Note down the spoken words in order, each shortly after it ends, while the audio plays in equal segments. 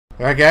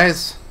Alright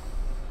guys,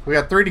 we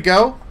got 3 to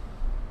go.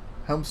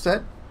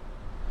 Homestead.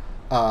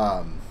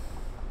 Let's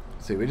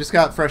see, we just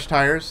got fresh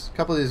tires. A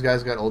couple of these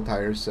guys got old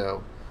tires,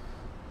 so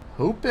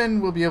hoping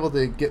we'll be able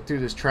to get through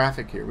this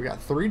traffic here. We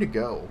got 3 to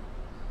go.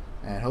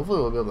 And hopefully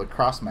we'll be able to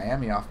cross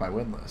Miami off my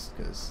win list,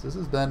 because this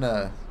has been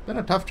a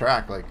tough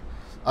track. Like,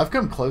 I've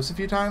come close a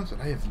few times, but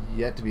I have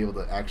yet to be able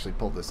to actually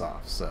pull this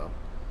off. So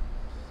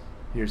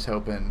here's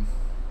hoping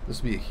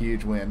this will be a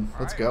huge win.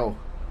 Let's go.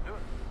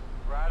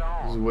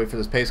 As we wait for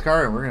this pace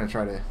car, and we're going to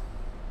try to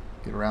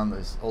get around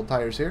those old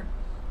tires here.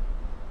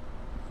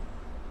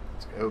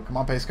 Let's go. Come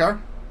on, pace car.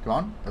 Come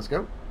on. Let's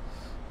go.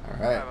 All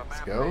right.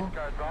 Let's go.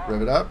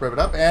 Rev it up. Rev it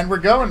up. And we're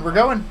going. We're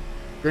going.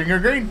 Green,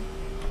 green, green.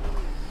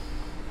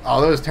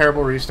 Oh, that was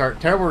terrible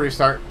restart. Terrible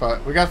restart.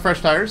 But we got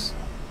fresh tires.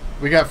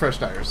 We got fresh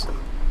tires.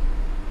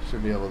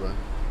 Should be able to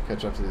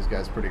catch up to these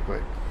guys pretty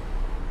quick.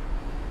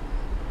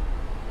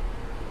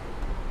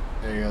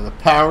 There you go. The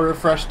power of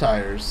fresh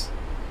tires.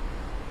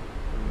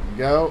 There we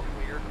go.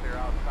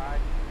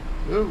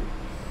 Ooh.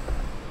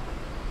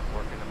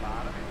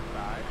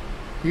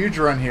 Huge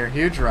run here.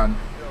 Huge run.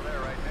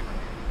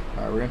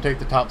 Alright, we're going to take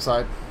the top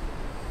side.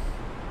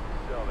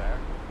 Still there.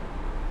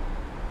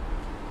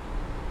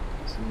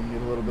 So we can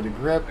get a little bit of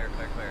grip. Clear,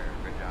 clear, clear.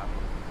 Good job.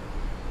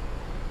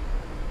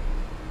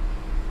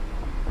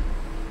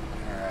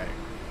 Alright.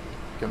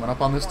 Coming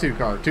up on this 2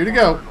 car. 2 to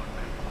go.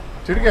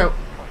 2 to go.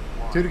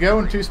 2 to go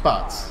in 2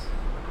 spots.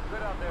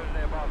 Good out there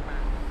today, boss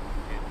man.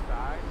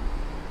 Inside.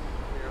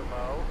 Clear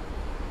low.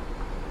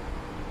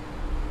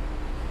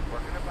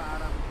 Working the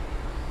bottom.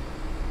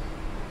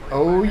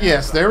 Oh,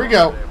 yes. There we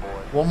go.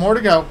 One more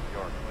to go.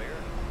 You're clear.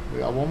 We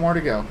got 1 more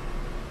to go.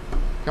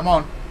 Come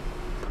on.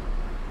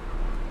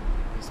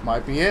 This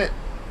might be it.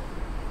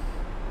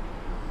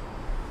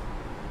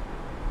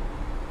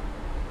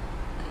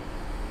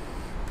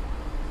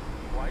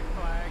 White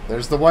flag.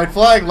 There's the white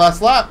flag.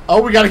 Last lap.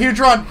 Oh, we got a huge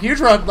run. Huge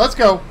run. Let's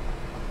go.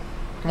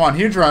 Come on.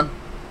 Huge run.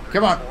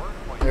 Come on.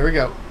 There we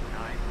go. 9-4.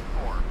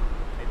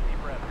 Take a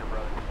deep breath here,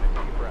 brother.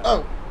 Take a deep breath.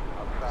 Oh.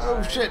 Outside.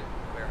 Oh, shit.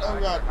 Clear Oh, high,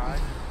 God. clear high.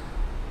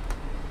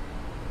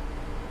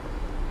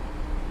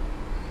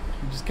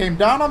 You just came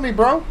down on me,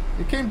 bro.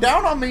 You came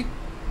down on me.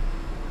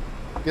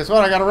 Guess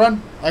what? I gotta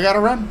run. I gotta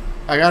run.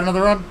 I got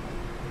another run.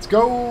 Let's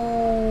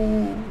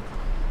go.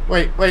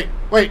 Wait, wait,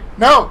 wait.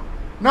 No.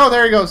 No,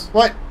 there he goes.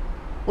 What?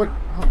 What?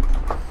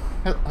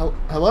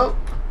 Hello?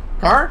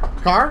 Car?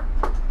 Car?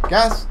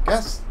 Gas?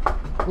 Gas?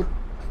 What?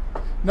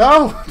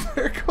 No.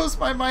 There goes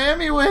my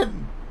Miami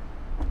win.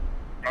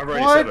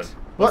 Alright, What? 7. What's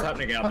What?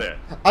 happening out there?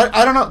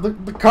 I don't know.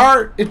 The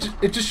car, it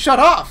just shut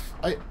off.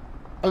 I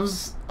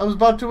was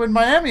about to win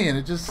Miami, and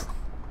it just.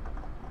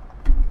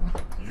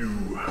 You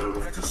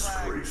have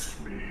disgraced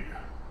me.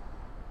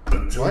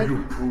 Until What?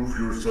 you prove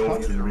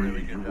yourself to Really me,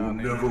 good you will job,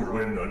 man. never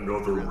win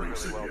another Really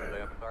race well again.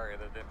 today. I'm sorry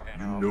that didn't pan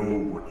You out. know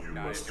what you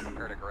Guys, must do.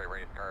 compared to great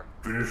race car.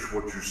 Finish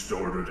what you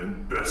started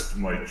and best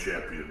my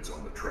champions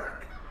on the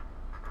track.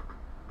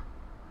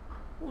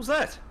 What was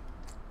that?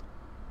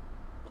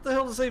 What the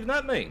hell does even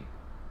that mean?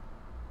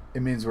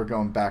 It means we're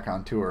going back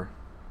on tour.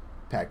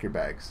 Pack your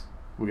bags.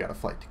 We got a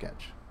flight to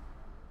catch.